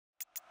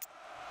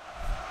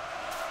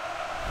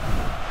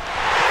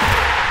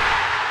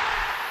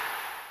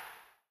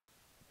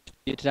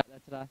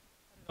today?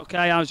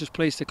 Okay, I was just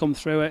pleased to come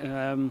through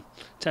it,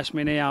 test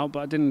my knee out, but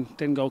I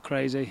didn't go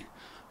crazy.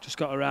 Just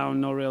got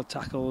around, no real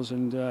tackles,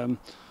 and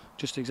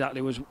just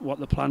exactly was what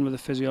the plan with the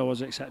physio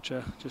was,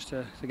 etc. Just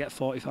to get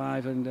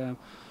 45 and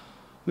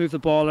move the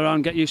ball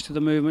around, get used to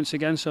the movements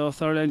again. So I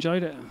thoroughly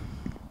enjoyed it.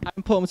 How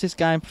important was this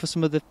game for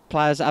some of the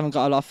players that haven't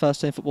got a lot of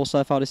first team football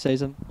so far this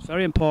season? It's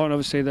very important.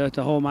 Obviously,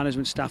 the whole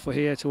management staff were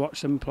here to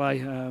watch them play.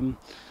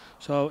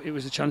 So it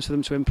was a chance for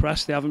them to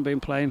impress. They haven't been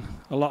playing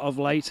a lot of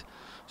late,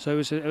 so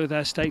it was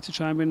their stake to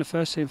try and be in the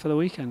first team for the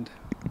weekend.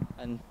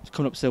 And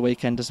coming up to the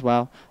weekend as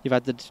well, you've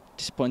had the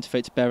disappointing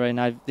defeat to Bury.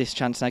 Now this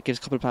chance now gives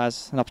a couple of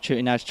players an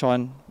opportunity now to try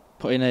and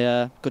put in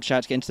a good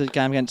shout to get into the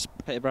game against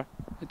Peterborough.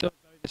 It does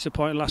very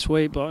disappointing last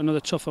week, but another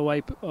tough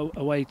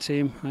away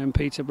team in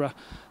Peterborough.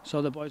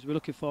 So the boys will be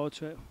looking forward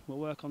to it. We'll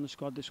work on the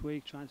squad this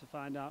week, trying to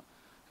find out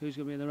who's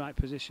going to be in the right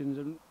positions,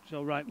 and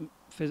so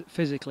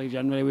physically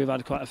generally we've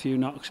had quite a few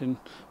knocks, and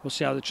we'll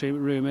see how the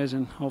treatment room is,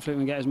 and hopefully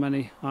we can get as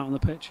many out on the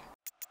pitch.